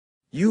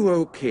You,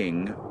 O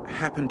king,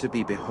 happen to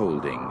be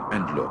beholding,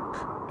 and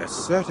look, a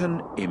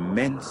certain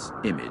immense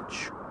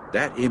image.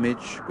 That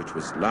image, which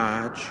was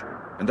large,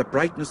 and the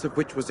brightness of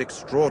which was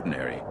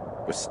extraordinary,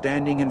 was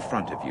standing in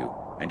front of you,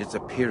 and its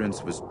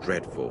appearance was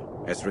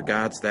dreadful. As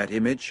regards that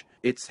image,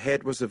 its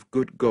head was of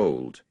good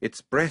gold,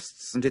 its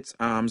breasts and its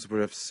arms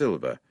were of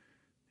silver,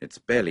 its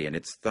belly and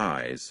its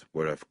thighs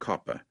were of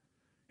copper,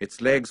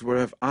 its legs were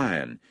of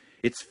iron,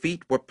 its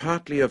feet were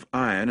partly of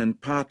iron and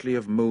partly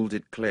of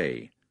molded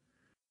clay.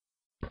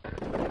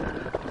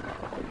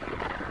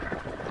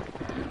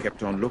 You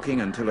kept on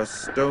looking until a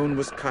stone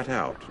was cut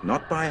out,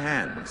 not by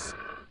hands.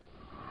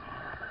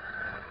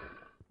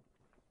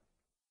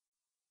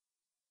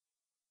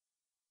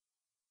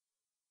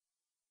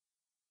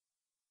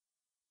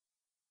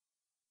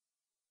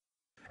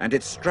 And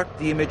it struck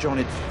the image on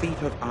its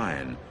feet of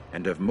iron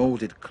and of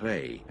molded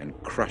clay, and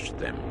crushed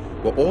them,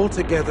 were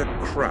altogether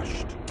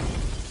crushed,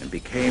 and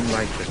became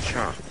like the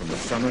chaff from the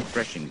summer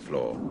threshing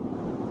floor.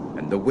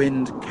 And the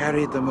wind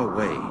carried them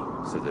away,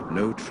 so that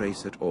no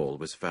trace at all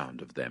was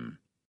found of them.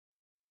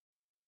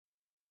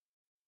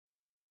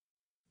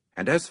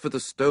 And as for the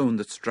stone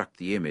that struck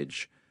the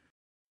image,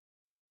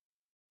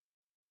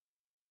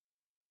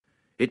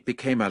 it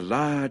became a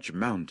large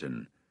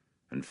mountain,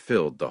 and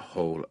filled the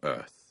whole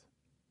earth.